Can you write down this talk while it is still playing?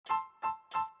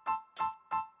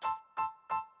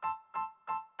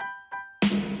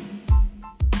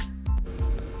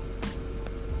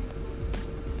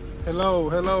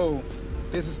Hello.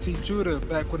 This is T Judah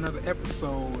back with another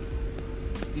episode.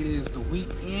 It is the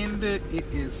weekend. It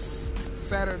is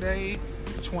Saturday,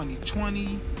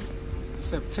 2020,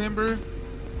 September.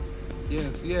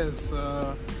 Yes.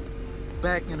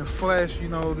 Back in the flesh.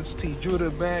 This is T Judah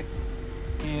back,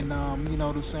 and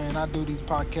the saying. I do these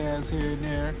podcasts here and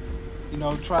there.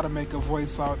 Try to make a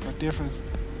voice out a difference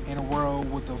in the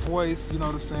world with a voice.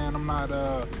 The saying. I'm not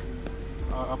a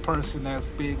person that's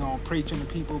big on preaching to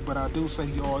people, but I do say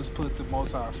you always put the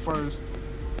Most High first.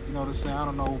 The saying. I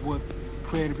don't know what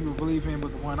creative people believe in,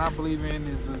 but the one I believe in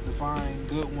is a divine,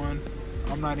 good one.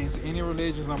 I'm not into any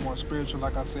religions. I'm more spiritual,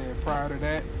 like I said prior to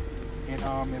that.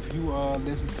 And if you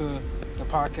listen to the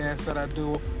podcast that I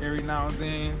do every now and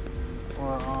then,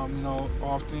 or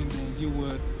often, then you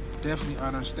would definitely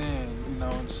understand.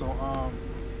 And so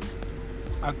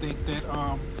I think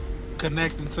that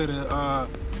connecting to the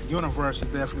universe is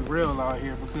definitely real out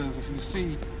here, because if you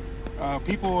see,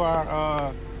 people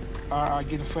are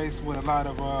getting faced with a lot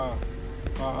of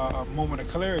a moment of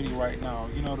clarity right now.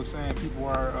 You know what I'm saying? People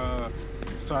are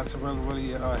starting to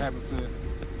really having to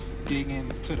dig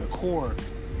into the core.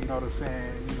 You know what I'm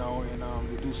saying? And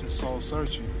to do some soul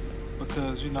searching,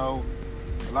 because a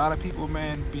lot of people,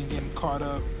 man, been getting caught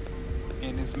up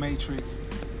in this matrix.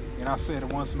 And I said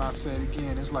it once and I said it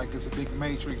again. It's like it's a big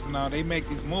matrix. Now they make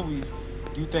these movies.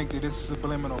 You think that it's a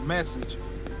subliminal message,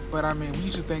 but I mean,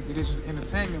 we should think that this is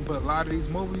entertainment. But a lot of these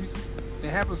movies, they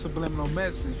have a subliminal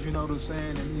message. You know what I'm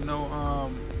saying? And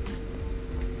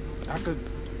I could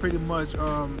pretty much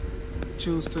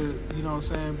choose to,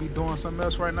 be doing something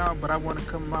else right now. But I want to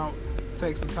come out,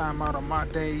 take some time out of my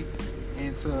day,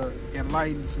 and to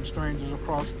enlighten some strangers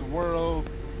across the world,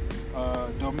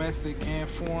 domestic and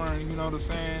foreign. You know what I'm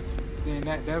saying? Then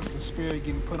that's the spirit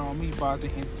getting put on me by the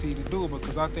entity to do it,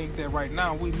 because I think that right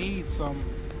now we need some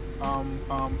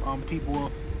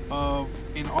people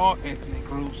in all ethnic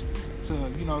groups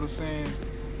to,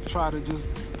 try to just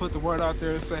put the word out there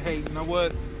and say, hey, you know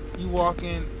what, you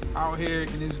walking out here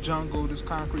in this jungle, this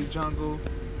concrete jungle,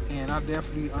 and I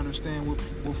definitely understand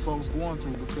what folks going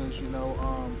through, because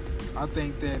I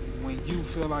think that when you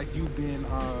feel like you've been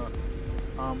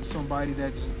somebody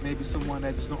that just, maybe someone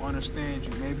that just don't understand you.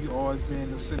 Maybe you always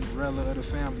been the Cinderella of the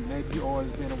family. Maybe you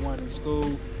always been the one in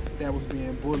school that was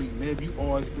being bullied. Maybe you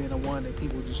always been the one that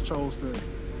people just chose to,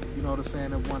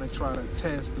 that want to try to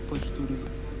test to put you through these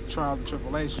trials and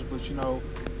tribulations. But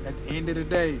at the end of the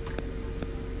day,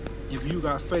 if you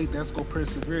got faith, that's gonna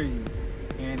persevere you.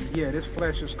 And yeah, this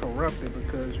flesh is corrupted,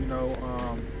 because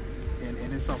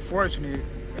and it's unfortunate,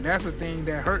 and that's the thing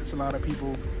that hurts a lot of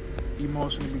people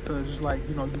emotionally, because it's like,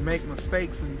 you make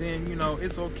mistakes, and then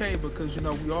it's okay, because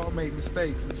we all make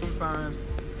mistakes. And sometimes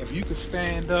if you could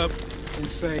stand up and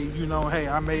say, hey,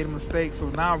 I made a mistake, so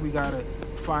now we gotta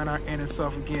find our inner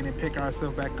self again and pick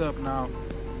ourselves back up. Now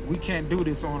we can't do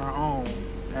this on our own.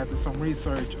 After some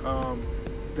research,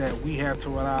 that we have to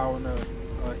rely on a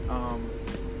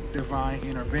divine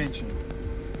intervention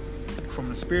from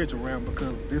the spiritual realm,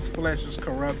 because this flesh is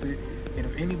corrupted. And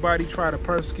if anybody try to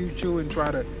persecute you and try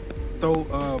to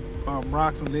throw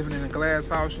rocks and living in a glass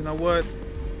house, you know what?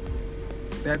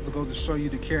 That's going to show you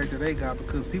the character they got,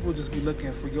 because people just be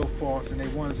looking for your faults and they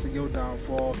want to see your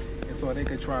downfall, and so they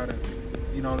could try to,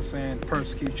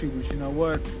 persecute you. But you know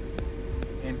what?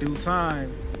 In due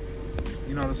time,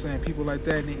 people like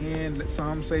that, in the end,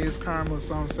 some say it's karma,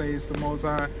 some say it's the Most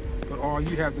High. But all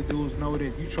you have to do is know that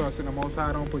if you trust in the Most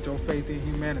High, don't put your faith in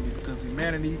humanity, because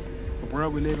humanity, the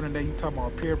world we live in today, you talking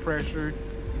about peer pressure,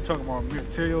 you talking about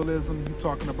materialism, you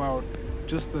talking about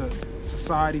just the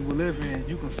society we live in.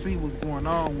 You can see what's going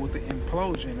on with the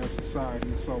implosion of society.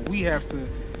 And so we have to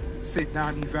sit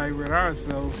down and evaluate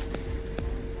ourselves.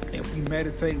 If we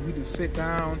meditate, we just sit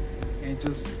down and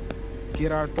just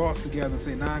get our thoughts together and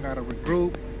say, now I gotta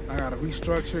regroup, I gotta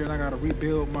restructure, and I gotta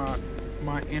rebuild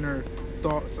my inner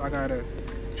thoughts. I gotta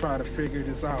try to figure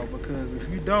this out, because if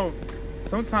you don't,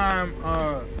 sometimes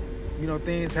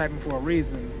things happen for a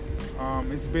reason.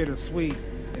 It's bittersweet,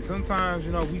 and sometimes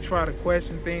we try to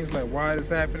question things like why it's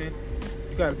happening.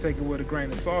 You got to take it with a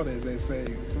grain of salt, as they say.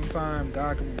 Sometimes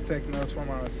God can be protecting us from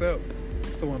ourselves.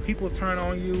 So when people turn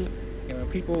on you, and when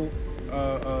people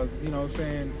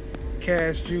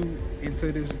cast you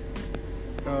into this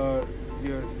the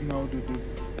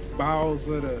bowels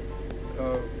of the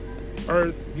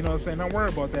earth, don't worry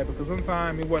about that, because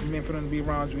sometimes it wasn't meant for them to be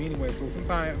around you anyway. So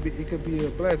sometimes it could be a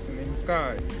blessing in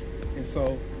disguise. And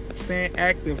so staying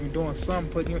active and doing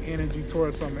something, putting your energy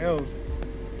towards something else.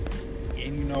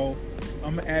 And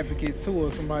I'm an advocate too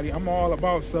of somebody. I'm all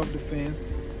about self-defense.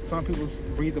 Some people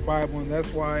read the Bible, and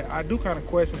that's why I do kind of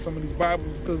question some of these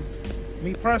Bibles, because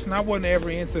me personally, I wasn't ever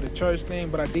into the church thing,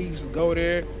 but I did used to go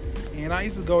there, and I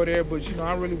used to go there, but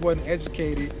I really wasn't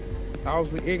educated. I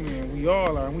was ignorant. We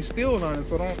all are, and we still learning.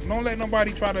 So don't let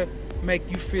nobody try to make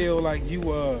you feel like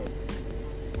you Of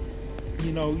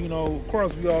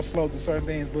course we all slow to certain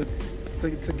things, but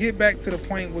to get back to the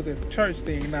point with the church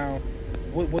thing now,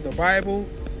 with the Bible,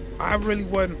 I really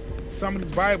wasn't. Some of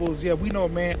these Bibles, yeah, we know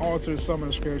man alters some of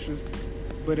the scriptures,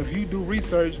 but if you do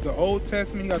research, the Old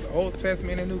Testament, you got the Old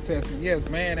Testament and the New Testament. Yes,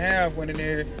 man have went in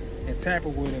there and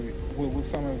tampered with it, with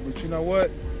some of it, but you know what?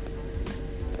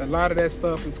 A lot of that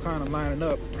stuff is kind of lining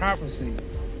up prophecy.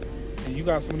 And you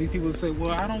got some of these people that say,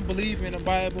 well, I don't believe in the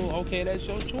Bible. Okay, that's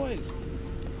your choice.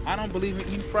 I don't believe in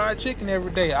eating fried chicken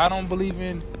every day. I don't believe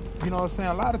in, a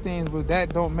lot of things, but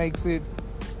that don't makes it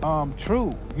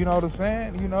true. You know what I'm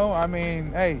saying?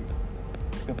 Hey,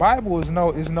 the Bible is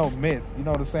no myth. You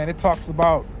know what I'm saying? It talks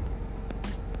about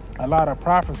a lot of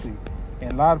prophecy.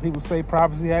 And a lot of people say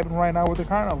prophecy happening right now with the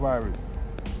coronavirus.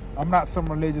 I'm not some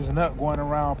religious nut going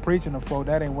around preaching to folk.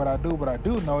 That ain't what I do. But I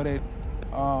do know that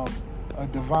a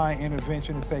divine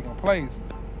intervention is taking place.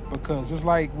 Because just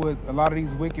like with a lot of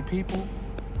these wicked people,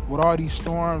 with all these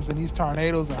storms and these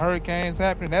tornadoes and hurricanes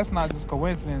happening, that's not just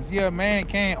coincidence. Yeah, man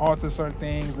can alter certain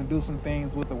things and do some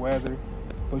things with the weather.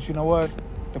 But you know what?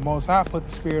 The Most High put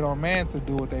the spirit on man to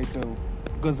do what they do.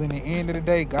 Because in the end of the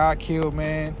day, God killed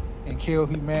man and killed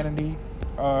humanity.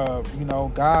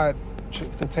 God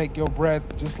to take your breath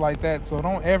just like that. So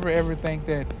don't ever think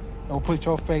that put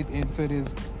your faith into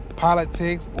this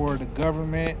politics or the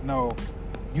government. No,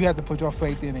 you have to put your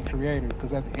faith in the Creator,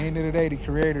 because at the end of the day, the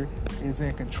Creator is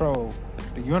in control.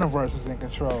 The universe is in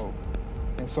control.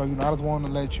 And so, I just want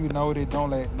to let you know that don't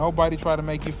let nobody try to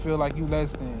make you feel like you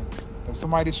less than. If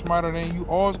somebody's smarter than you,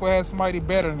 always going to have somebody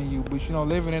better than you. But,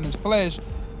 living in this flesh,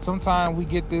 sometimes we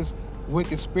get this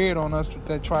wicked spirit on us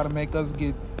that try to make us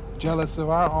get jealous of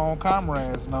our own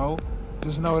comrades. No,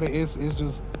 just know that it's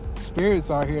just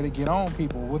spirits out here to get on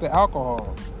people with the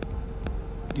alcohol.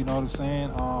 You know what I'm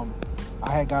saying?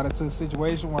 I had got into a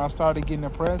situation where I started getting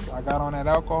depressed. I got on that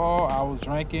alcohol. I was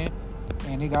drinking,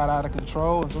 and it got out of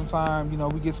control. And sometimes,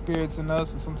 we get spirits in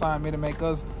us, and sometimes it'll make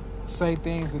us say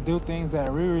things and do things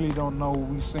that we really don't know what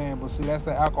we're saying. But see, that's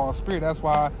the alcohol spirit. That's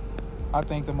why I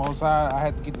think the Most High, I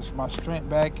had to get my strength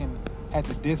back and had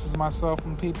to distance myself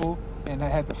from people, and I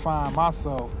had to find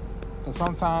myself. Because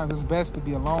sometimes it's best to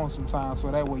be alone sometimes, so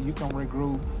that way you can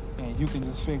regroup and you can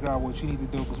just figure out what you need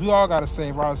to do. Because we all got to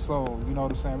save our soul. You know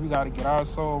what I'm saying? We got to get our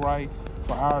soul right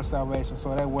for our salvation,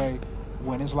 so that way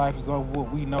when this life is over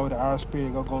with, we know that our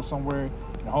spirit going to go somewhere,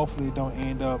 and hopefully it don't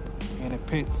end up in the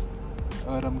pits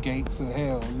of them gates of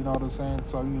hell. You know what I'm saying?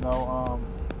 So,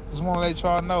 just want to let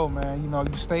y'all know, man,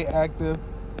 you stay active,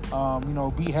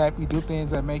 be happy, do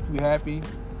things that make you happy.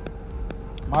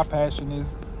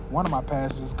 One of my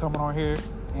passions is coming on here,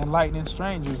 enlightening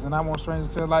strangers, and I want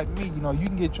strangers to enlighten me. You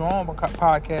can get your own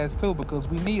podcast too, because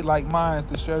we need like minds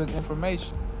to share this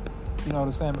information. You know what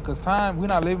I'm saying? Because we're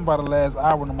not living by the last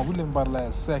hour no more. We're living by the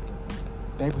last second.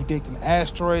 They predicting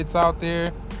asteroids out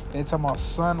there. They talking about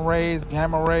sun rays,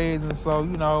 gamma rays, and so,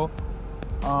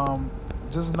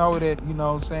 just know that,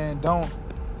 don't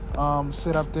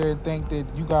sit up there and think that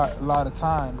you got a lot of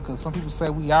time, because some people say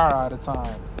we are out of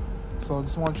time. So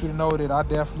just want you to know that I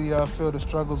definitely feel the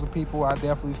struggles of people. I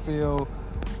definitely feel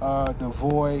the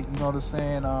void, you know what I'm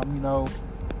saying?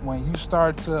 When you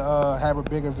start to have a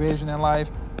bigger vision in life,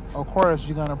 of course,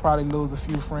 you're going to probably lose a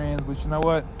few friends. But you know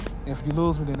what? If you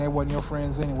lose me, then they wasn't your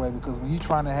friends anyway. Because when you're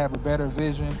trying to have a better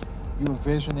vision, you're a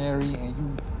visionary, and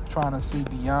you trying to see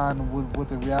beyond what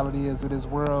the reality is of this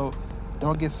world.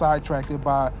 Don't get sidetracked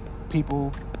by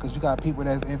people, because you got people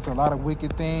that's into a lot of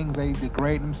wicked things. They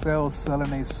degrade themselves, selling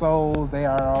their souls. They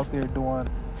are out there doing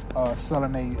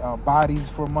selling their bodies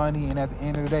for money, and at the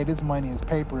end of the day, this money is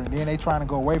paper, and then they trying to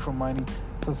go away from money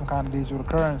to some kind of digital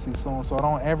currency soon. So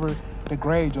don't ever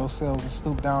degrade yourselves and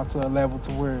stoop down to a level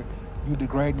to where you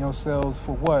degrading yourselves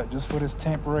for what? Just for this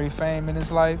temporary fame in this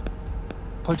life?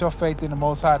 Put your faith in the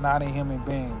Most High, not in human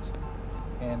beings.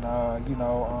 And I'm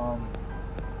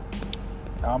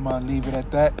gonna leave it at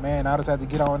that, man. I just had to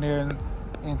get on there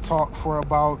and talk for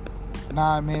about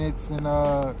 9 minutes and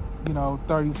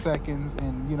 30 seconds,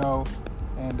 and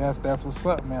that's what's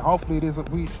up, man. Hopefully this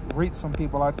will reach some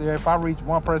people out there. If I reach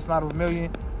one person out of a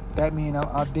million, that means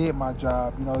I did my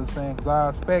job. You know what I'm saying? Because I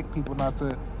expect people not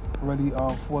to really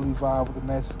fully vibe with the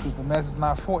message, because the message is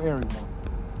not for everyone.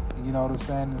 You know what I'm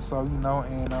saying? And so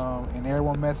and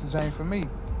everyone's message ain't for me.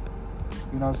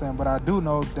 You know what I'm saying? But I do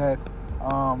know that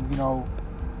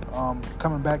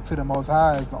coming back to the Most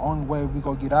High is the only way we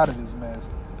gonna get out of this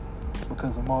mess,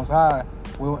 because the Most High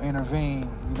will intervene.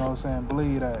 You know what I'm saying?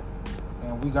 Believe that.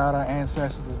 And we got our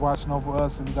ancestors that's watching over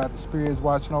us, and we got the spirits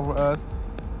watching over us.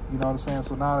 You know what I'm saying?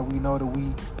 So now that we know that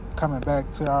we coming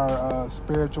back to our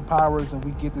spiritual powers and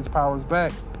we get these powers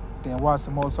back, then watch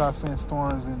the Most High send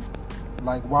storms and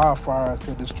like wildfires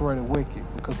to destroy the wicked,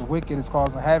 because the wicked is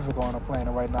causing havoc on the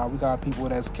planet right now. We got people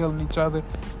that's killing each other,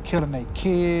 killing their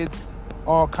kids,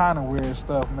 all kind of weird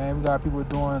stuff, man. We got people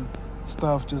doing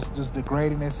stuff just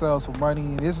degrading themselves for money,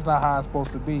 and this is not how it's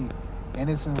supposed to be. And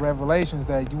it's in Revelations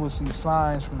that you will see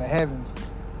signs from the heavens,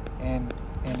 and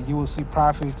you will see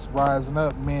prophets rising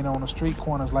up, men on the street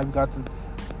corners, like we got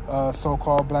the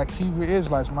so-called Black Hebrew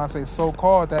Israelites. When I say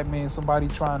so-called, that means somebody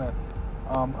trying to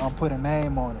put a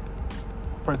name on it,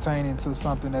 pertaining to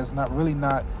something that's not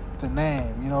the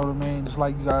name. You know what I mean? Just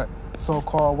like you got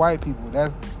so-called white people.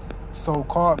 That's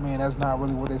so-called, man. That's not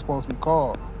really what they're supposed to be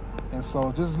called. And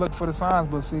so just look for the signs.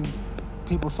 But see,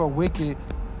 people so wicked,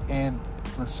 and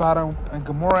when Sodom and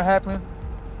Gomorrah happened,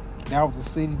 that was a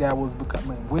city that was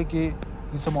becoming wicked.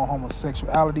 You see more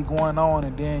homosexuality going on,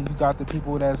 and then you got the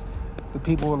people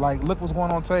like, look what's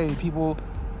going on today. People,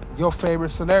 your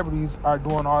favorite celebrities are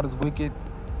doing all this wicked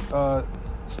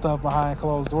stuff behind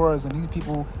closed doors, and these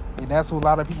people, and that's what a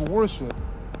lot of people worship.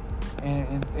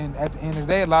 And at the end of the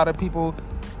day, a lot of people,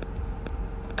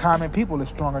 common people, is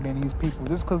stronger than these people.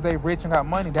 Just because they rich and got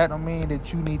money, that don't mean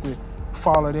that you need to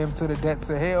follow them to the depths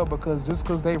of hell. Because just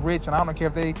because they rich, and I don't care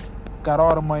if they got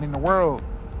all the money in the world,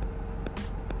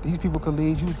 these people could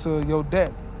lead you to your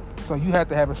death. So you have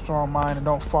to have a strong mind and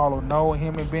don't follow no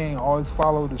human being. Always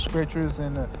follow the scriptures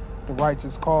and the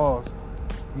righteous cause.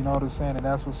 You know what I'm saying? And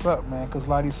that's what's up, man. Because a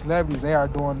lot of these celebrities, they are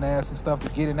doing nasty stuff to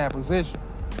get in that position.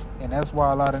 And that's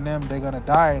why a lot of them, they're going to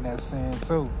die in that sin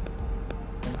too.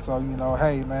 And so, you know,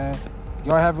 hey, man,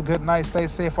 y'all have a good night. Stay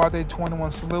safe out there.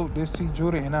 21 salute. This T.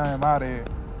 Judah, and I am out of here.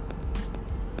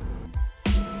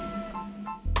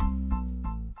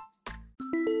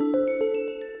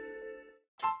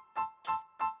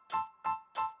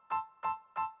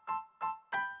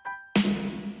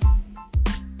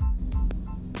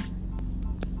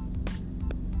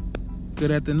 Good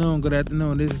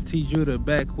afternoon. This is T. Judah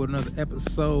back with another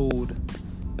episode.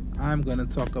 I'm going to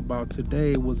talk about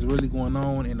today what's really going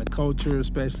on in the culture,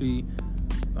 especially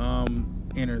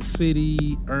inner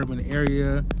city, urban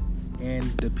area, and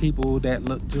the people that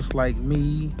look just like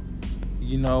me.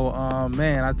 You know,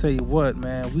 man, I tell you what,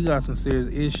 man, we got some serious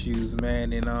issues,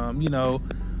 man. And, you know,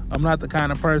 I'm not the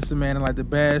kind of person, man, that like to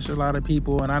bash a lot of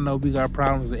people. And I know we got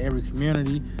problems in every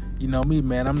community. You know me,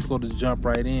 man, I'm just going to jump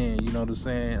right in, you know what I'm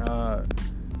saying?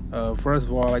 First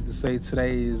of all, I'd like to say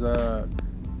today is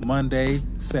Monday,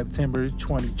 September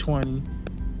 2020.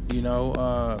 You know,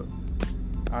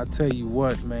 I tell you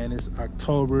what, man, it's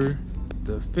October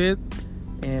the 5th.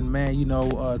 And, man, you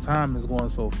know, time is going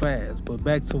so fast. But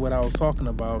back to what I was talking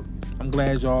about, I'm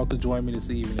glad y'all could join me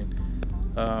this evening.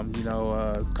 You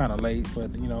know, it's kind of late,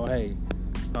 but, you know, hey,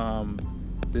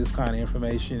 this kind of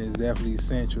information is definitely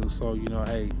essential. So, you know,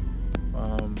 hey,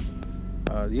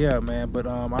 yeah, man. But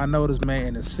I noticed, man,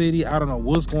 in the city, I don't know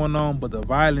what's going on, but the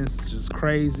violence is just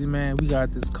crazy, man. We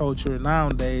got this culture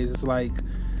nowadays. It's like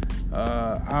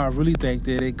I really think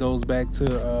that it goes back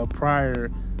to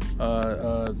prior.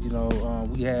 You know,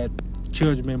 we had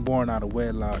children being born out of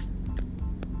wedlock.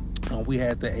 We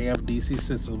had the AFDC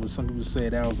system, which some people say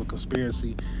that was a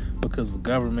conspiracy because the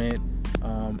government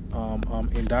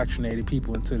indoctrinated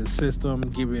people into the system,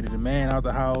 get rid of the man out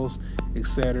the house,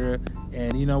 etc.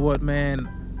 And you know what, man,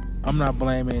 I'm not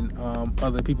blaming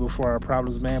other people for our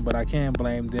problems, man, but I can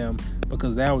blame them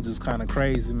because that was just kind of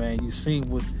crazy, man. You seen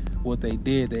what they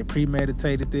did. They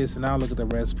premeditated this, and now look at the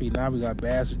recipe. Now we got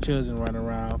bastard children running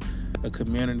around, a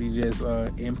community that's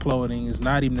imploding. It's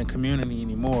not even a community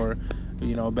anymore.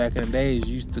 You know, back in the days,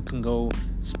 you used to can go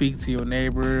speak to your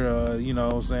neighbor, you know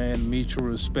what I'm saying, mutual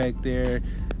respect there.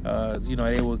 You know,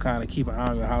 they would kind of keep an eye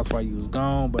on your house while you was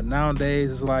gone. But nowadays,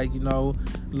 it's like, you know,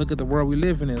 look at the world we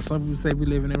living in. Some people say we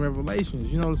living in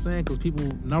Revelations, you know what I'm saying? Because people,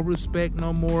 no respect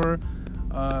no more.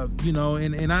 You know,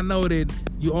 and I know that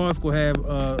you always gonna have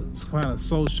kind of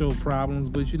social problems,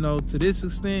 but, you know, to this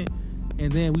extent.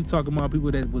 And then we talk about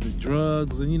people that with the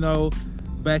drugs, and, you know,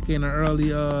 back in the early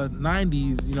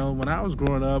 90s, you know, when I was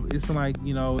growing up, it's like,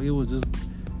 you know, it was just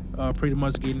pretty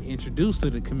much getting introduced to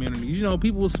the community. You know,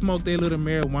 people would smoke their little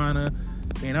marijuana,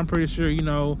 and I'm pretty sure, you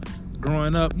know,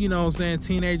 growing up, you know what I'm saying,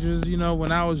 teenagers, you know,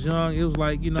 when I was young, it was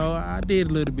like, you know, I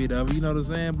did a little bit of it, you know what I'm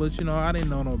saying, but, you know, I didn't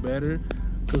know no better,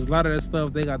 because a lot of that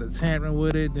stuff, they got the tampering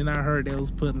with it. Then I heard they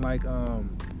was putting, like,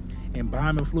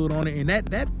 embalming fluid on it, and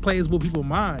that plays with people's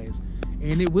minds.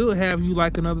 And it will have you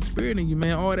like another spirit in you,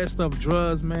 man. All that stuff,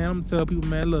 drugs, man. I'm telling people,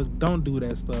 man, look, don't do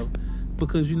that stuff.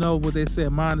 because you know what they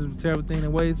said, mind is a terrible thing to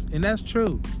waste, and that's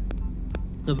true.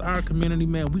 Because our community,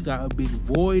 man, we got a big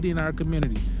void in our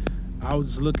community. I was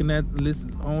just looking at list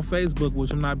on Facebook,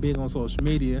 which I'm not big on social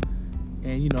media,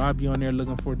 and you know I be on there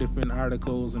looking for different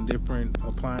articles and different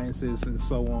appliances and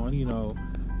so on. You know,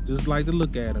 just like to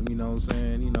look at them. You know what I'm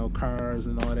saying? You know, cars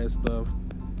and all that stuff.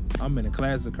 I'm in a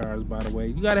class of cars, by the way.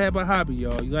 You gotta have a hobby,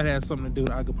 y'all. You gotta have something to do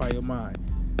to occupy your mind.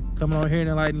 Coming on here and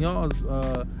enlightening y'all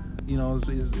you know,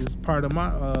 is part of my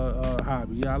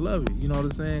hobby. Yeah, I love it. You know what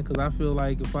I'm saying? Because I feel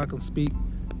like if I can speak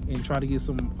and try to get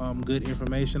some good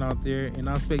information out there, and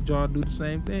I expect y'all to do the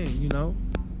same thing, you know?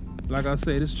 Like I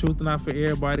said, it's truth not for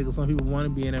everybody, because some people want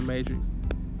to be in that matrix.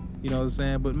 You know what I'm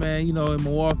saying? But, man, you know, in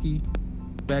Milwaukee,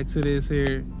 back to this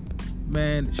here,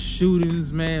 man,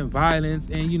 shootings, man, violence,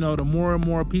 and, you know, the more and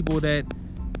more people that,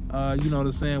 you know what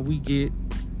I'm saying, we get,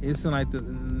 it's like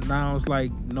now it's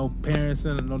like no parents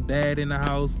and no dad in the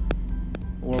house,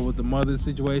 or with the mother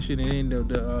situation, and then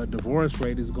the divorce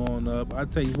rate is going up. I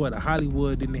tell you what,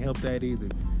 Hollywood didn't help that either.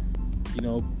 You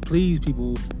know, please,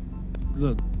 people,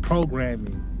 look,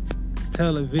 programming,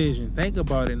 television, think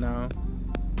about it now.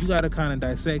 You got to kind of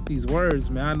dissect these words,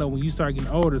 man. I know when you start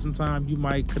getting older, sometimes you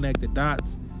might connect the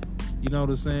dots, you know what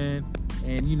I'm saying?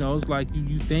 And, you know, it's like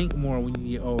you think more when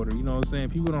you get older, you know what I'm saying?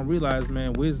 People don't realize,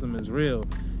 man, wisdom is real.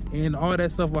 And all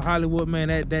that stuff with Hollywood, man,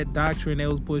 that doctrine that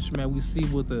was pushed, man, we see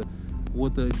with the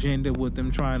agenda, with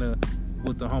them trying to,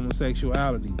 with the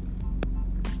homosexuality.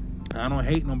 I don't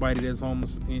hate nobody that's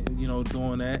you know,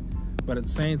 doing that, but at the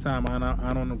same time,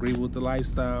 I don't agree with the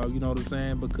lifestyle, you know what I'm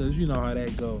saying? Because you know how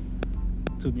that go.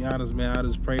 To be honest, man, I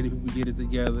just pray that people get it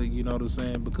together, you know what I'm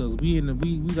saying? Because we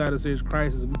got a serious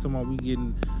crisis. We talking about we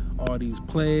getting all these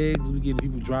plagues, we getting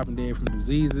people dropping dead from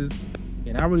diseases,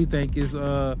 and I really think it's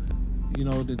you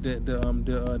know,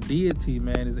 the deity,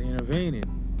 man, is intervening.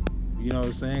 You know what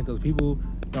I'm saying? Because people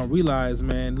don't realize,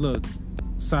 man, look,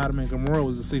 Sodom and Gomorrah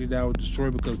was a city that was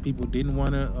destroyed because people didn't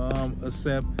want to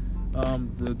accept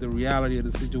the reality of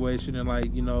the situation, and,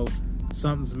 like, you know,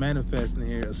 something's manifesting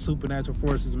here. A supernatural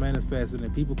force is manifesting,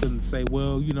 and people couldn't say,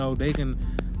 well, you know, they can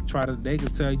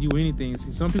tell you anything.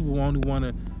 See, some people only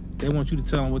they want you to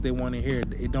tell them what they want to hear.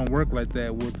 It don't work like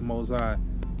that with the Most High.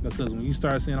 Because when you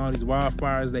start seeing all these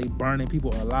wildfires, they burning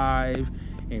people alive,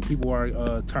 and people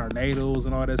are tornadoes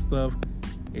and all that stuff.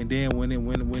 And then when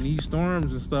these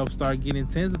storms and stuff start getting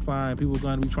intensifying, people are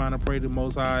going to be trying to pray to the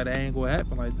Most High. That ain't going to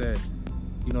happen like that.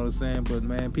 You know what I'm saying? But,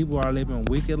 man, people are living a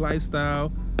wicked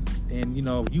lifestyle. And, you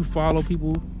know, if you follow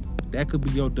people, that could be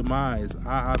your demise.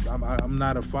 I'm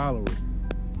not a follower.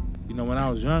 You know, when I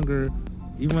was younger,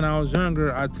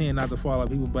 I tend not to follow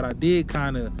people. But I did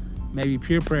kind of maybe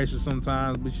peer pressure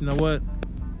sometimes, but you know what?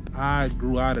 I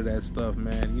grew out of that stuff,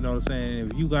 man. You know what I'm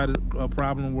saying? If you got a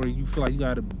problem where you feel like you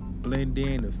got to blend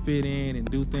in and fit in and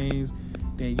do things,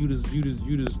 then you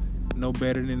just know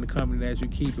better than the company that you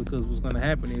keep, because what's going to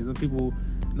happen is that people,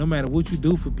 no matter what you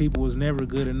do for people, is never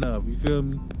good enough. You feel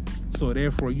me? So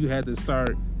therefore, you have to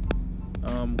start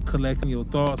collecting your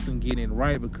thoughts and getting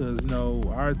right, because, you know,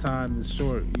 our time is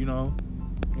short, you know,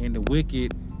 and the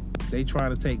wicked, they try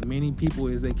to take many people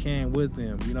as they can with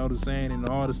them, you know what I'm saying? And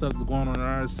all the stuff that's going on in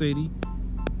our city,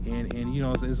 and you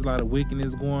know, there's a lot of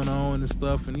wickedness going on and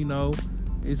stuff, and, you know,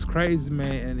 it's crazy,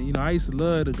 man. And, you know, I used to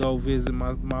love to go visit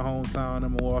my hometown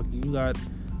in Milwaukee. You got,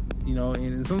 you know,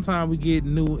 and sometimes we get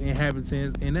new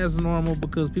inhabitants, and that's normal,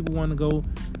 because people want to go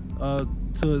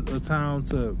to a town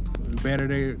to better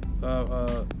their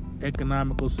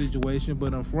economical situation.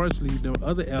 But unfortunately, the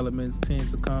other elements tend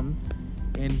to come,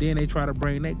 and then they try to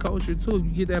bring their culture too. You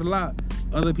get that a lot.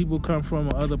 Other people come from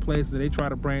other places, they try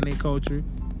to bring their culture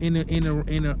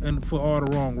in for all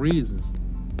the wrong reasons.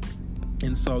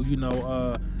 And so, you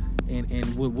know,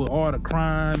 and with all the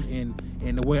crime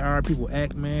and the way our people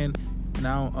act, man.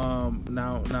 Now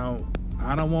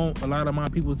I don't want a lot of my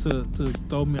people to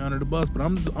throw me under the bus, but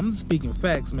I'm just speaking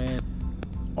facts, man.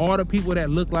 All the people that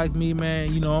look like me,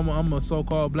 man, you know, I'm a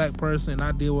so-called black person.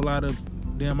 I deal with a lot of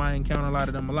them. I encounter a lot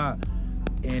of them a lot.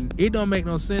 And it don't make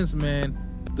no sense, man,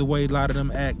 the way a lot of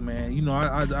them act, man. You know,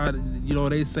 I you know,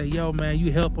 they say, yo, man,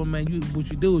 you help them, man. What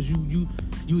you do is you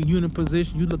in a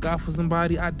position, you look out for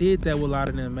somebody. I did that with a lot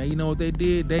of them, man. You know what they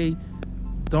did? They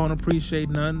don't appreciate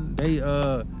nothing. They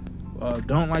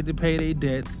don't like to pay their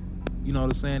debts. You know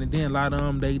what I'm saying? And then a lot of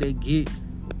them,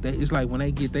 it's like when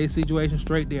they get their situation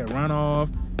straight, they'll run off.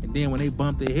 And then when they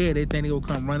bump their head, they think they gonna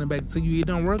come running back to you. It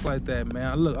don't work like that,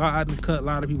 man. Look, I done cut a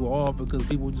lot of people off because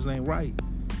people just ain't right.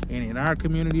 And in our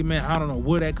community, man, I don't know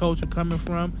where that culture coming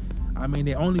from. I mean,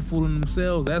 they only fooling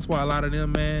themselves. That's why a lot of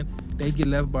them, man, they get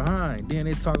left behind. Then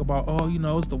they talk about, oh, you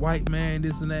know, it's the white man,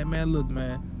 this and that, man. Look,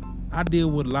 man, I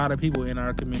deal with a lot of people in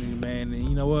our community, man, and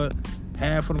you know what?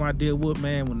 Half of them I deal with,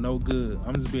 man, was no good.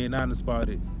 I'm just being honest about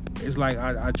it. It's like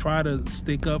I try to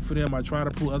stick up for them. I try to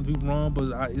prove other people wrong,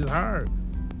 but it's hard.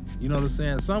 You know what I'm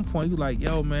saying? At some point, you like,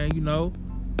 yo, man, you know,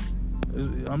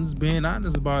 I'm just being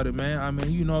honest about it, man. I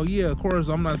mean, you know, yeah, of course,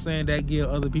 I'm not saying that give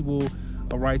other people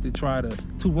a right to try to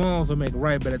two wrongs will make a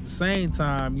right, but at the same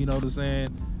time, you know what I'm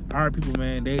saying? Our people,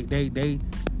 man,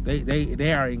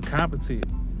 they are incompetent.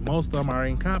 Most of them are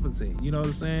incompetent. You know what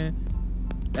I'm saying?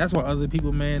 That's why other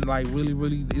people, man, like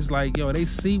really, it's like, yo, they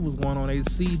see what's going on. They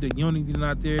see the unity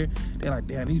not there. They're like,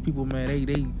 damn, these people, man,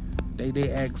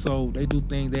 they act so, they do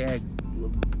things, you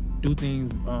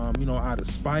know, out of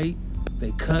spite.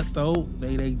 They cutthroat.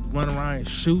 They run around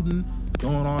shooting,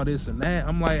 doing all this and that.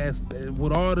 I'm like,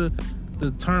 with all the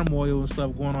turmoil and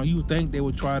stuff going on, you would think they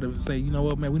would try to say, you know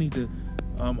what, man, we need to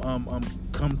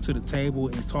come to the table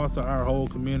and talk to our whole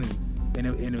community. And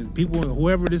if people,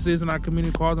 whoever this is in our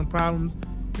community causing problems,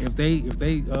 if they you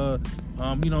know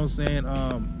what I'm saying,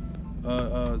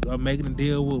 making a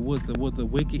deal with the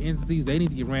wicked entities, they need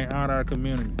to get ran out of our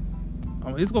community.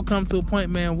 It's gonna come to a point,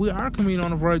 man. Our community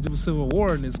on the verge of a civil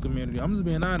war in this community. I'm just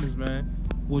being honest, man.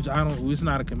 Which it's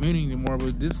not a community anymore,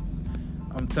 but this,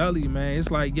 I'm telling you, man, it's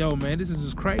like, yo, man, this is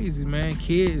just crazy, man.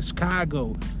 Kids,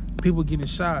 Chicago, people getting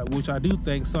shot, which I do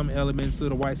think some elements of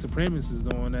the white supremacists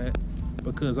doing that,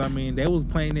 because I mean they was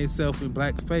playing themselves in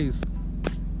blackface.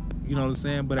 You know what I'm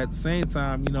saying? But at the same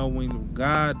time, you know, when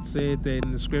God said that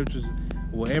in the scriptures,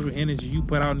 whatever energy you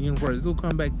put out in the universe, it'll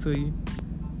come back to you.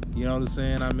 You know what I'm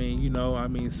saying? I mean, you know,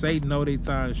 Satan know their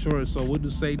time is short, so what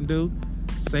does Satan do?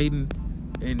 Satan,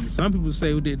 and some people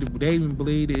say they even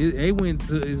believe that they went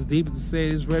to as deep as to say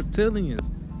it's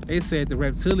reptilians. They said the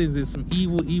reptilians is some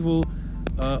evil,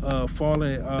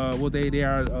 fallen, what they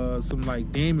are, some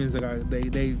like demons that are,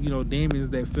 they you know, demons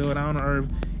that fell down on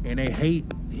earth, and they hate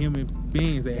human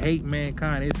beings, they hate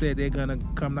mankind. They said they're gonna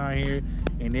come down here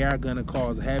and they are gonna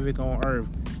cause havoc on earth,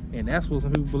 and that's what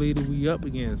some people believe that we up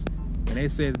against. And they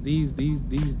said these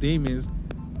demons,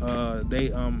 they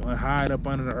hide up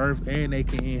under the earth, and they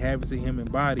can inhabit human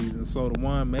bodies. And so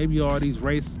maybe all these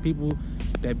racist people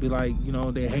that be like, you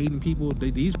know, they hating people,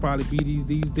 these probably be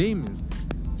these demons.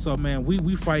 So man,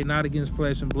 we fight not against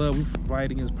flesh and blood, we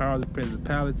fight against powers and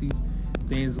principalities.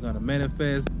 Things are gonna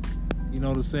manifest. You know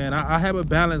what I'm saying? I have a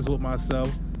balance with myself.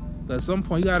 But at some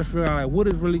point, you got to figure out, like, what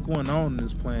is really going on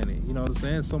this planet? You know what I'm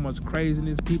saying? So much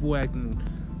craziness, people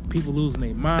losing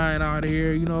their mind out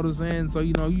here. You know what I'm saying? So,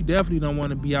 you know, you definitely don't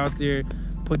want to be out there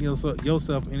putting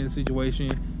yourself in a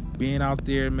situation, being out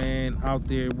there, man, out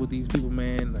there with these people,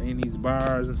 man, in these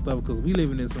bars and stuff, because we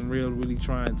living in some really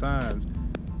trying times.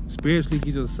 Spiritually,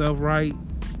 get yourself right.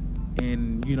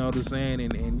 And you know what I'm saying,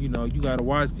 and you know, you gotta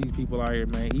watch these people out here,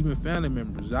 man. Even family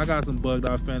members. I got some bugged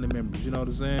out family members, you know what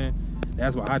I'm saying?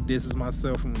 That's why I distance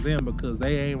myself from them, because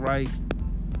they ain't right.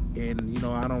 And you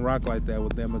know, I don't rock like that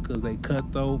with them, because they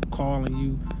cutthroat, calling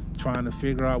you, trying to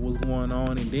figure out what's going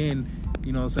on, and then,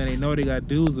 you know what I'm saying, they know they got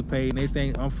dues to pay, and they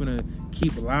think I'm finna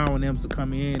keep allowing them to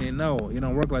come in, and no, it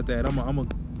don't work like that. I'm a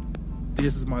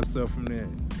distance myself from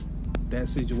that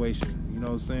situation. You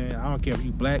know what I'm saying? I don't care if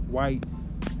you black, white,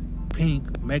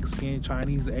 pink, Mexican,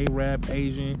 Chinese, Arab,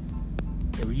 Asian.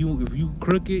 If you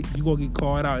crooked, you gonna get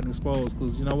called out and exposed,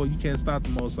 because you know what, you can't stop the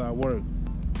Most High work.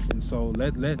 And so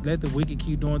let the wicked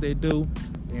keep doing what they do,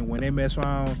 and when they mess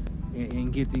around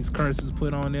and get these curses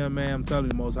put on them, man, I'm telling you,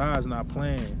 the Most High is not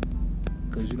playing.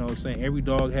 Because you know what I'm saying, every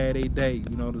dog had a day,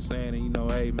 you know what I'm saying, and you know,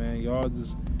 hey man, y'all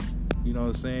just, you know what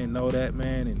I'm saying, know that,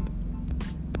 man,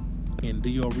 and do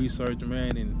your research,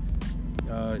 man, and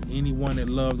anyone that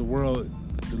loves the world,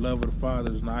 the love of the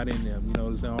Father is not in them. You know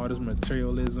what I'm saying? All this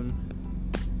materialism,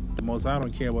 the Most High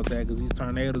don't care about that, because these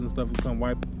tornadoes and stuff will come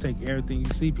take everything.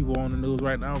 You see people on the news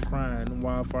right now crying, and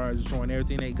wildfires destroying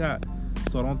everything they got.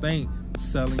 So don't think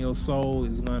selling your soul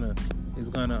is gonna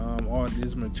all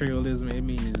this materialism, it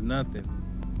means nothing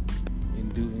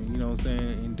you know what I'm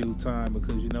saying, in due time.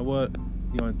 Because you know what,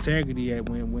 your integrity if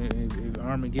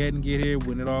Armageddon get here,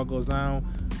 when it all goes down,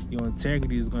 your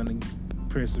integrity is gonna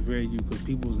persevere you, because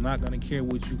people is not gonna care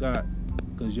what you got,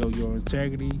 because your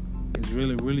integrity is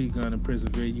really gonna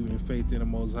persevere you in faith in the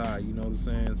Most High. You know what I'm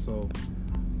saying? So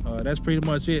that's pretty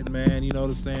much it, man. You know what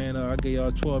I'm saying? I gave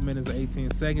y'all 12 minutes and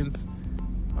 18 seconds.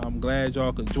 I'm glad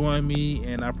y'all could join me,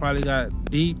 and I probably got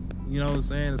deep. You know what I'm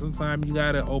saying? Sometimes you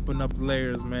gotta open up the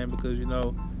layers, man, because you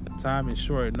know time is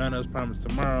short. None of us promised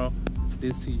tomorrow.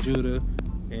 This is Judah,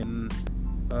 and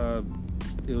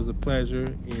it was a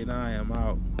pleasure, and I am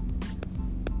out.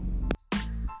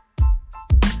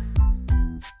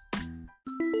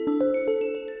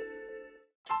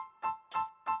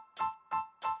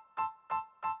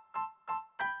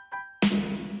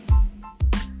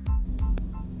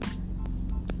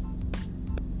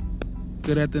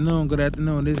 Good afternoon. Good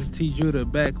afternoon. This is T. Judah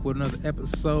back with another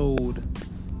episode.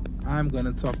 I'm going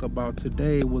to talk about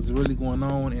today what's really going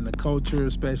on in the culture,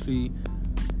 especially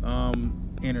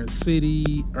inner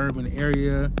city, urban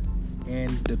area,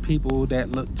 and the people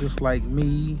that look just like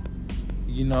me.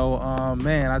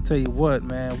 Man, I tell you what,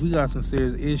 man, we got some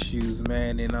serious issues,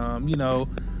 man. And,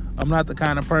 I'm not the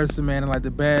kind of person, man, that like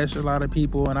to bash a lot of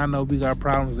people. And I know we got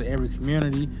problems in every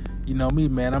community. You know me,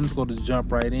 man, I'm just going to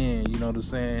jump right in. You know what I'm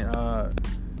saying?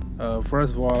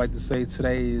 First of all, I'd like to say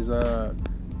today is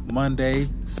Monday,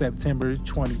 September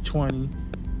 2020.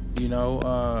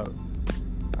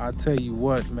 I tell you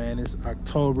what, man, it's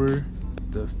October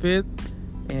the 5th.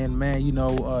 And, man,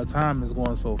 time is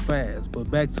going so fast.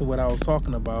 But back to what I was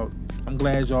talking about, I'm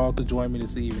glad y'all could join me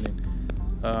this evening.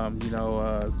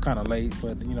 It's kind of late,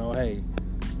 but, hey,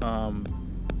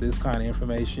 this kind of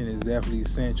information is definitely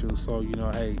essential. So,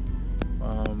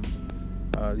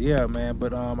 yeah, man.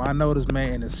 But I noticed,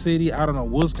 man, in the city, I don't know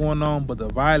what's going on, but the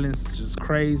violence is just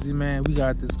crazy, man. We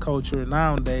got this culture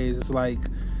nowadays. It's like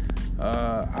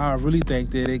I really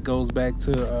think that it goes back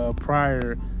to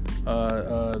prior.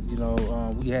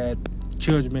 We had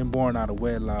children being born out of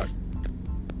wedlock.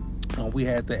 We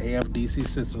had the AFDC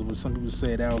system, which some people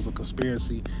say that was a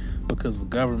conspiracy because the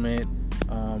government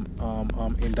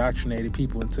indoctrinated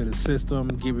people into the system,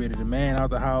 get rid of the man out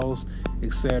the house,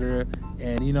 etc.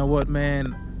 And you know what,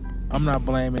 man? I'm not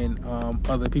blaming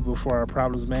other people for our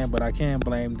problems, man, but I can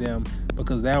blame them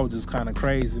because that was just kind of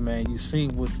crazy, man. You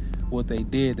seen what they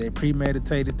did. They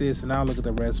premeditated this, and now look at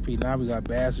the recipe. Now we got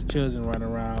bastard children running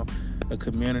around a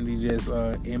community that's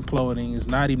imploding. It's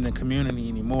not even a community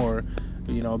anymore.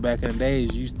 Back in the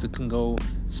days, you used to can go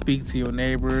speak to your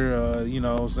neighbor,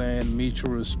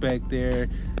 mutual respect there.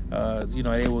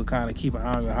 They would kind of keep an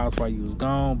eye on your house while you was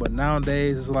gone. But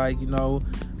nowadays, it's like,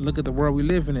 look at the world we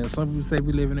living in. Some people say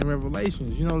we living in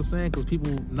Revelations, you know what I'm saying? Because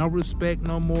people, no respect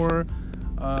no more.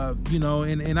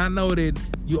 And I know that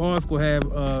you also have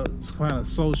kind of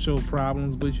social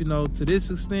problems, but, to this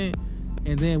extent,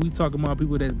 and then we talking about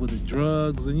people that with the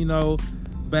drugs and,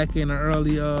 back in the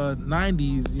early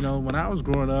 90s, when I was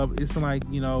growing up, it's like,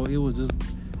 it was just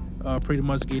pretty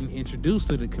much getting introduced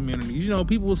to the community.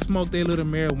 People would smoke their little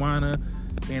marijuana,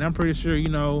 and I'm pretty sure,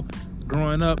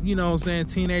 growing up,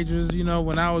 teenagers,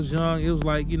 when I was young, it was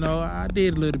like, I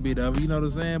did a little bit of it,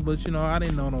 but, I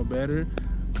didn't know no better,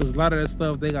 because a lot of that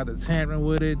stuff, they got the tampering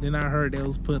with it. Then I heard they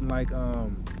was putting, like,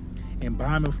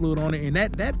 embalming fluid on it, and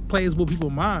that plays with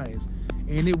people's minds.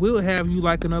 And it will have you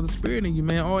like another spirit in you,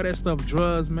 man. All that stuff,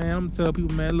 drugs, man. I'm telling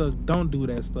people, man, look, don't do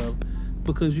that stuff.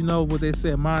 Because you know what they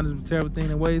said, mind is a terrible thing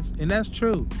in waste. And that's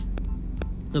true.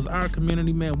 Because our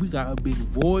community, man, we got a big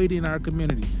void in our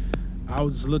community. I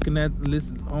was just looking at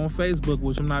list on Facebook,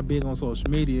 which I'm not big on social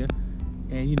media.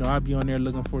 And, I'll be on there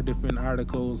looking for different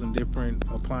articles and different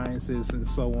appliances and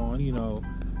so on,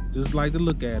 Just like to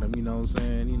look at them,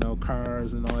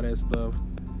 cars and all that stuff.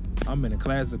 I'm in a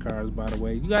class of cars, by the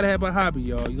way. You gotta have a hobby,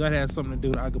 y'all. You gotta have something to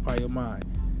do to occupy your mind.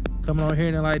 Coming on here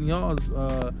and enlightening y'all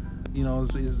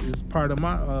is part of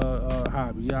my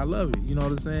hobby. Yeah, I love it. You know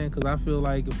what I'm saying? Because I feel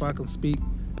like if I can speak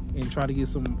and try to get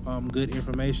some good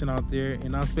information out there,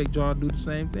 and I expect y'all to do the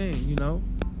same thing.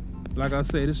 Like I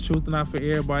said, it's truth not for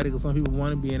everybody, because some people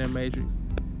want to be in that matrix.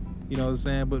 You know what I'm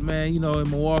saying? But man, in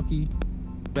Milwaukee,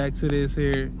 back to this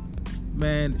here.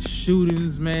 Man,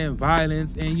 shootings, man,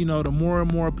 violence, and the more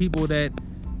and more people that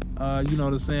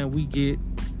we get,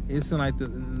 it's like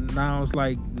now it's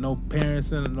like no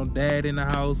parents and no dad in the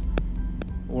house,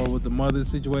 or with the mother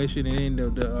situation, and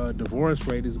then the divorce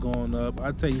rate is going up.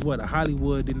 I tell you what,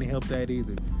 Hollywood didn't help that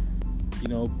either.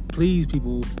 Please,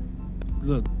 people,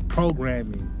 look,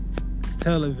 programming,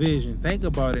 television, think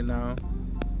about it now.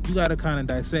 You got to kind of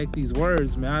dissect these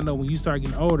words, man. I know when you start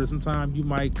getting older, sometimes you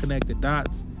might connect the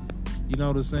dots. You know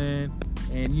what I'm saying?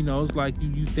 And, it's like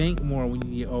you think more when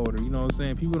you get older. You know what I'm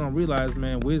saying? People don't realize,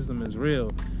 man, wisdom is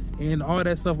real. And all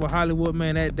that stuff with Hollywood,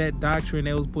 man, that doctrine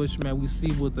that was pushed, man, we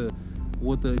see with the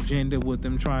agenda, with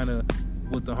them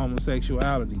with the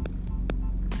homosexuality.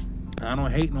 I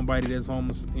don't hate nobody that's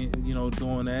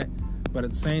doing that. But at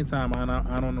the same time,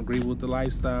 I don't agree with the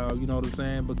lifestyle, you know what I'm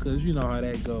saying? Because you know how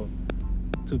that go.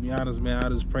 To be honest, man, I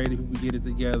just pray that people get it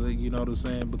together, you know what I'm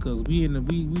saying? Because we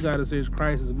got a serious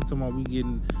crisis. We talking about we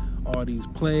getting all these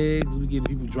plagues, we getting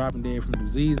people dropping dead from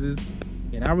diseases,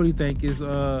 and I really think it's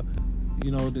the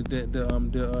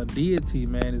deity,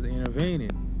 man, is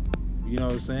intervening. You know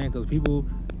what I'm saying? Because people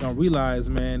don't realize,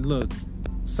 man. Look,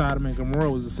 Sodom and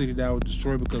Gomorrah was a city that was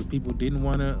destroyed because people didn't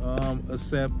want to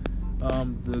accept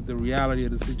the reality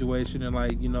of the situation,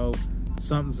 and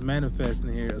something's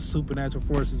manifesting here. A supernatural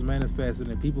force is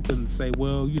manifesting, and people couldn't say,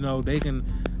 well, they can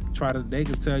they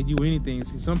could tell you anything.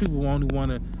 See, some people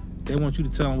only they want you to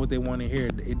tell them what they want to hear.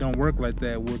 It don't work like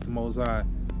that with the Most High,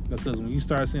 because when you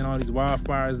start seeing all these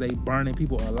wildfires, they burning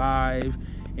people alive,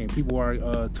 and people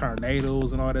are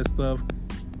tornadoes and all that stuff.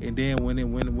 And then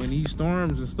when these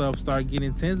storms and stuff start getting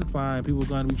intensifying, people are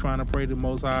going to be trying to pray to the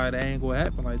Most High. That ain't going to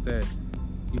happen like that.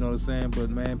 You know what I'm saying? But,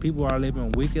 man, people are living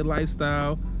a wicked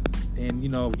lifestyle. And, you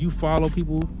know, if you follow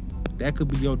people, that could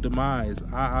be your demise.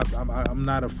 I'm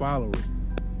not a follower.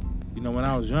 You know, when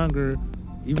I was younger,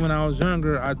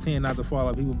 I tend not to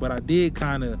follow people. But I did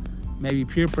kind of maybe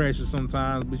peer pressure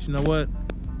sometimes. But you know what?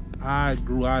 I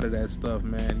grew out of that stuff,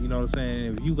 man. You know what I'm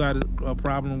saying? If you got a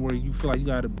problem where you feel like you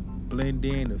got to blend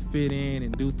in to fit in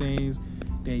and do things,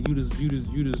 then you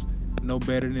just know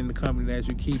better than the company that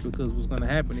you keep, because what's going to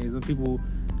happen is that people,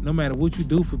 no matter what you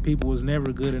do for people, is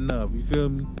never good enough. You feel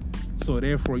me? So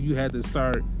therefore you have to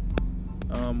start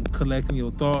collecting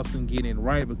your thoughts and getting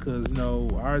right, because, you know,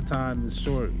 our time is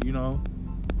short, you know,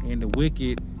 and the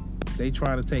wicked, they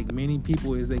try to take many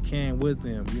people as they can with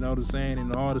them, you know what I'm saying?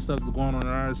 And all the stuff that's going on in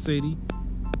our city,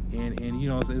 and you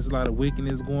know, there's a lot of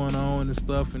wickedness going on and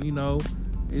stuff, and, you know,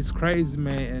 it's crazy,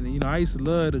 man. And, you know, I used to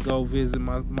love to go visit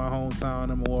my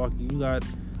hometown in Milwaukee. You got,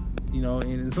 you know,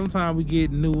 and sometimes we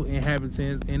get new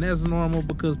inhabitants, and that's normal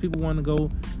because people want to go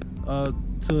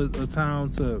to a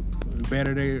town to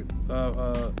better their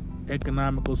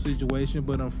economical situation.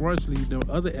 But unfortunately, the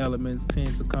other elements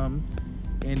tend to come,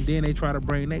 and then they try to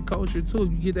bring their culture too.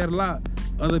 You get that a lot.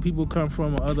 Other people come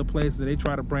from other places, they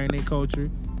try to bring their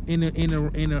culture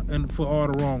in for all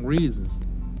the wrong reasons.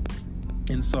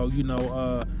 And so, you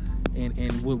know,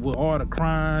 and with all the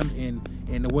crime and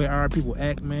the way our people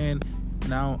act, man.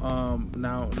 Now,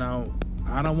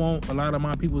 I don't want a lot of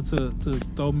my people to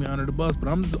throw me under the bus, but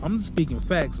I'm just speaking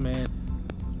facts, man.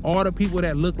 All the people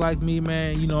that look like me,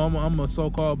 man, you know, I'm a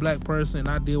so-called black person.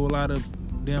 I deal with a lot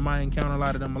of them. I encounter a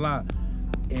lot of them a lot,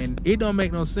 and it don't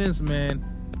make no sense, man,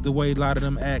 the way a lot of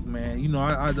them act, man. You know,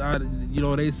 I you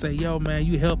know, they say, yo, man,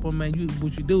 you help them, man.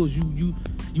 What you do is you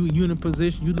in a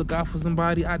position, you look out for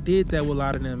somebody. I did that with a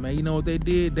lot of them, man. You know what they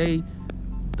did? They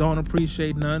don't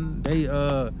appreciate nothing. They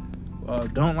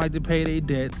don't like to pay their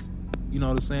debts. You know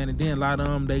what I'm saying? And then a lot of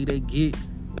them,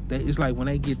 it's like when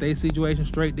they get their situation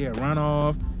straight, they'll run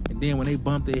off. And then when they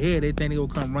bump their head, they think they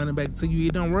gonna come running back to you.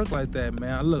 It don't work like that,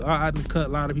 man. Look, I done cut a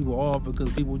lot of people off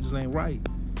because people just ain't right.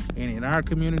 And in our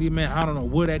community, man, I don't know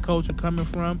where that culture coming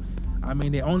from. I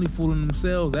mean, they only fooling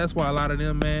themselves. That's why a lot of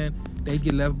them, man, they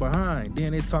get left behind.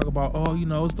 Then they talk about, oh, you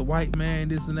know, it's the white man,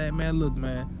 this and that. Man, look,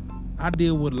 man, I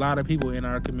deal with a lot of people in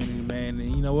our community, man.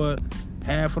 And you know what?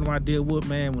 Half of them I deal with,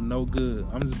 man, were no good.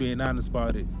 I'm just being honest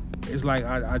about it. It's like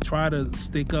I try to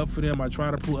stick up for them. I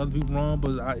try to prove other people wrong,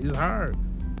 but it's hard.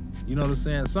 You know what I'm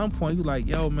saying? At some point, you're like,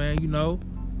 yo, man, you know,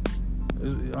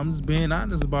 I'm just being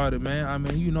honest about it, man. I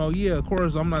mean, you know, yeah, of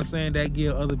course, I'm not saying that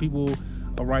give other people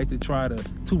a right to try to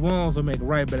two wrongs will make it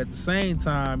right, but at the same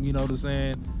time, you know what I'm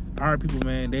saying? Our people,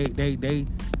 man,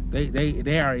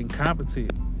 they are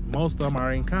incompetent. Most of them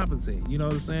are incompetent. You know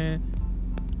what I'm saying?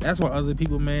 That's why other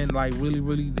people, man, like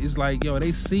really, it's like, yo,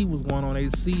 they see what's going on. They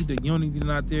see the unity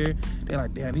not there. They're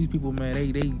like, damn, these people, man,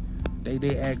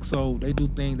 they act so, they do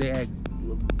things, you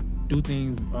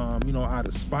know, out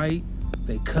of spite.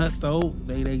 They cutthroat.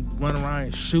 They run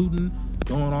around shooting,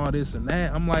 doing all this and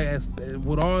that. I'm like,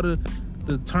 with all the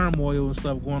turmoil and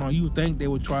stuff going on, you would think they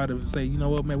would try to say, you know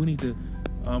what, man, we need to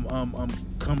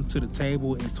come to the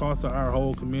table and talk to our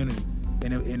whole community.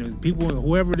 And if people,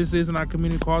 whoever this is in our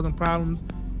community causing problems,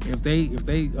 if they you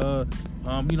know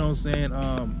what I'm saying,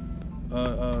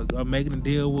 making a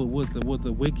deal with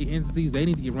the wicked entities, they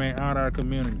need to get ran out of our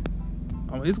community.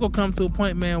 It's gonna come to a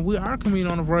point, man. Our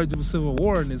community on the verge of a civil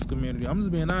war in this community. I'm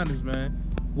just being honest, man.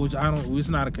 Which it's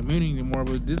not a community anymore,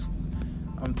 but this,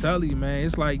 I'm telling you, man,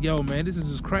 it's like, yo, man, this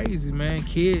is just crazy, man.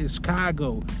 Kids,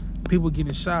 Chicago, people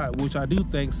getting shot, which I do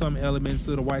think some elements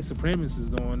of the white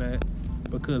supremacists doing that,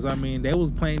 because I mean they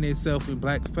was playing themselves in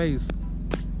blackface.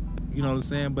 You know what I'm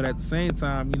saying? But at the same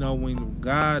time, you know, when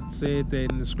God said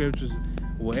that in the scriptures,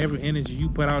 whatever energy you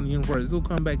put out in the universe, it'll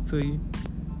come back to you.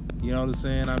 You know what I'm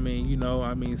saying? I mean, you know,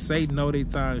 Satan know their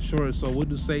time short. So what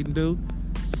does Satan do?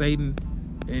 Satan,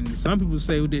 and some people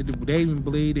say they even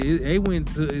believe they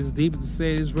went to as deep as to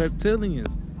say it's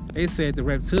reptilians. They said the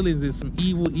reptilians is some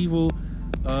evil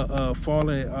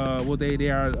fallen, what they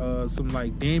are, some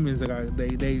like demons that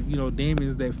they you know,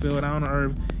 demons that fell down to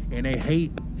earth, and they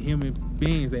hate human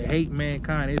beings. They hate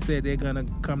mankind. They said they're gonna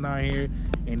come down here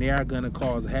and they are gonna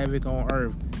cause havoc on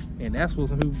earth, and that's what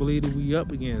some people believe that we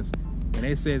up against. And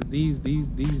they said these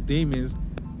demons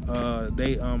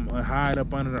they hide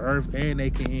up under the earth, and they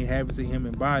can inhabit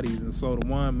human bodies. And so the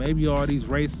one, maybe all these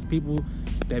racist people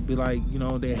that be like,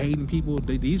 they hating people,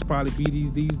 these probably be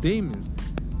these demons.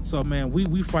 So man,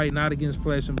 we fight not against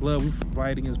flesh and blood, we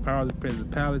fight against powers and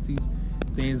principalities.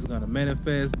 Things are gonna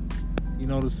manifest. You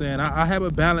know what I'm saying? I have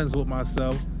a balance with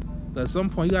myself. At some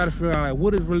point, you gotta figure out, like,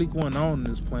 what is really going on in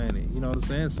this planet. You know what I'm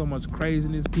saying? So much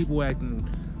craziness, people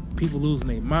losing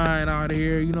their mind out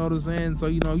here. You know what I'm saying? So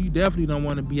you definitely don't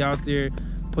want to be out there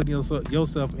putting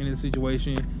yourself in a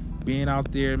situation, being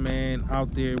out there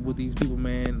with these people,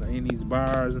 man, in these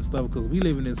bars and stuff, because we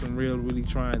living in some really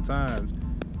trying times.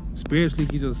 Spiritually,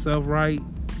 get yourself right,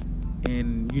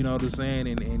 and you know what I'm saying,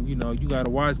 and you gotta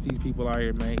watch these people out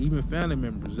here, man. Even family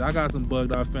members, I got some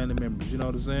bugged out family members. You know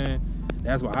what I'm saying?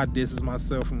 That's why I distance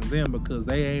myself from them, because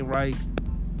they ain't right,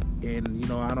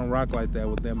 and I don't rock like that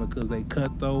with them, because they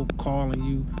cutthroat, calling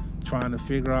you, trying to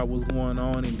figure out what's going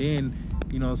on, and then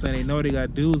what I'm saying, they know they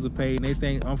got dues to pay, and they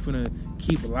think I'm finna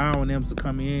keep allowing them to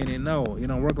come in, and no, it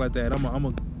don't work like that. I'm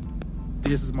a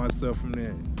distance myself from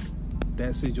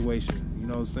that situation. You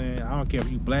know what I'm saying? I don't care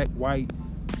if you black, white,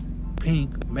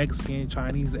 pink, Mexican,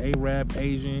 Chinese, Arab,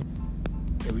 Asian.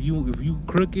 If you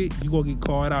crooked, you gonna get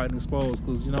called out and exposed,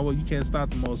 because you know what? You can't stop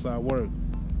the Most High work.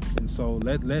 And so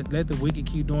let the wicked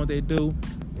keep doing what they do,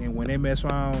 and when they mess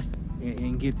around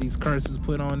and get these curses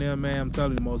put on them, man, I'm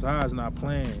telling you, the Most High is not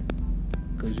playing.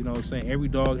 Because you know what I'm saying, every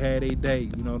dog had a day.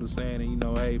 You know what I'm saying,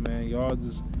 and hey man, y'all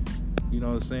just what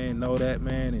I'm saying, know that,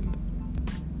 man,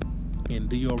 and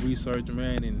do your research,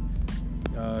 man, and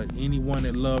anyone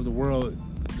that loves the world,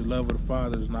 the love of the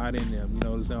Father is not in them. You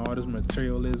know what I'm saying? All this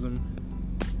materialism,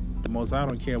 the Most High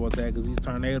don't care about that, because these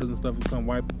tornadoes and stuff will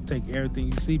come take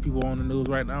everything. You see people on the news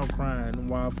right now crying, and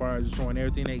wildfires destroying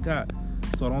everything they got.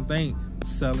 So don't think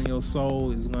selling your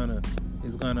soul is gonna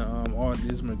all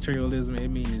this materialism, it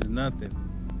means nothing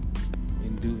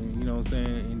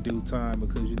in due time,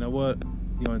 because you know what?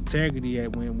 Your integrity,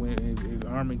 if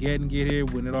Armageddon get here,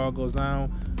 when it all goes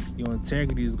down, your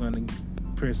integrity is gonna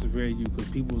persevere you, because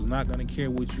people is not gonna care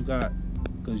what you got,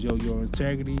 because your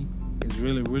integrity is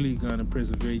really gonna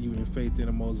persevere you in faith in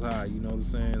the Most High. You know what I'm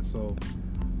saying? So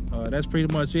that's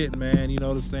pretty much it, man. You know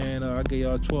what I'm saying? I gave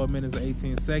y'all 12 minutes and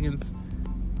 18 seconds.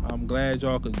 I'm glad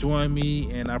y'all could join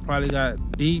me, and I probably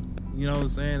got deep. You know what I'm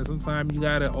saying? Sometimes you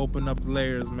gotta open up the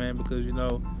layers, man, because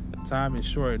time is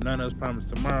short. None of us promised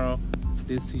tomorrow.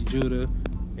 This is Judah,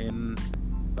 and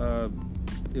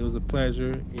it was a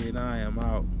pleasure, and I am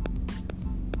out.